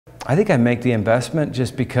I think I make the investment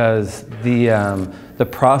just because the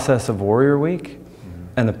process of Warrior Week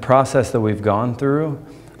and the process that we've gone through,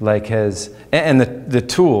 like and the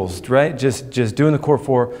tools, right? Just doing the Core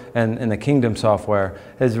 4 and the Kingdom software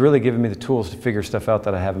has really given me the tools to figure stuff out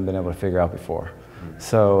that I haven't been able to figure out before.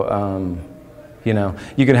 So, you know,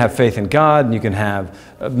 you can have faith in God, and you can have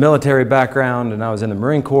a military background, and I was in the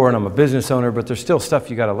Marine Corps, and I'm a business owner, but there's still stuff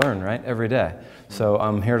you got to learn, right? Every day. So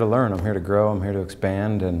I'm here to learn, I'm here to grow, I'm here to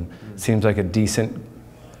expand, and it seems like a decent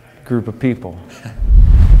group of people.